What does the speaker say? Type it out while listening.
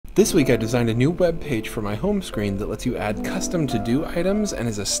This week I designed a new web page for my home screen that lets you add custom to-do items and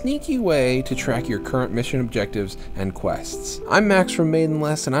is a sneaky way to track your current mission objectives and quests. I'm Max from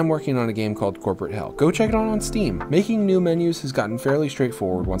Maidenless and I'm working on a game called Corporate Hell. Go check it out on Steam. Making new menus has gotten fairly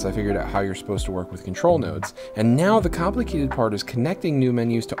straightforward once I figured out how you're supposed to work with control nodes, and now the complicated part is connecting new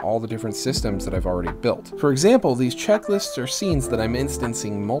menus to all the different systems that I've already built. For example, these checklists are scenes that I'm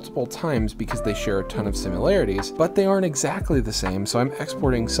instancing multiple times because they share a ton of similarities, but they aren't exactly the same, so I'm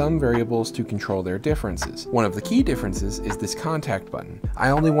exporting some variables to control their differences. One of the key differences is this contact button.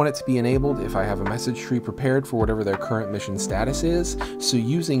 I only want it to be enabled if I have a message tree prepared for whatever their current mission status is, so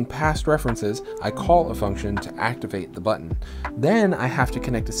using past references, I call a function to activate the button. Then I have to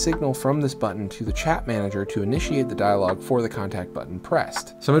connect a signal from this button to the chat manager to initiate the dialog for the contact button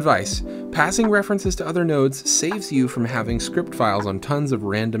pressed. Some advice: passing references to other nodes saves you from having script files on tons of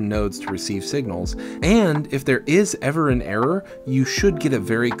random nodes to receive signals, and if there is ever an error, you should get a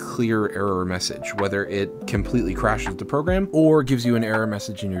very clear error message, whether it completely crashes the program or gives you an error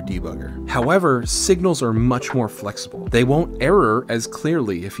message in your debugger. However, signals are much more flexible. They won't error as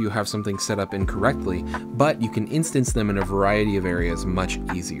clearly if you have something set up incorrectly, but you can instance them in a variety of areas much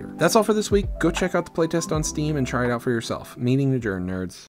easier. That's all for this week. Go check out the playtest on Steam and try it out for yourself. Meeting adjourned, nerds.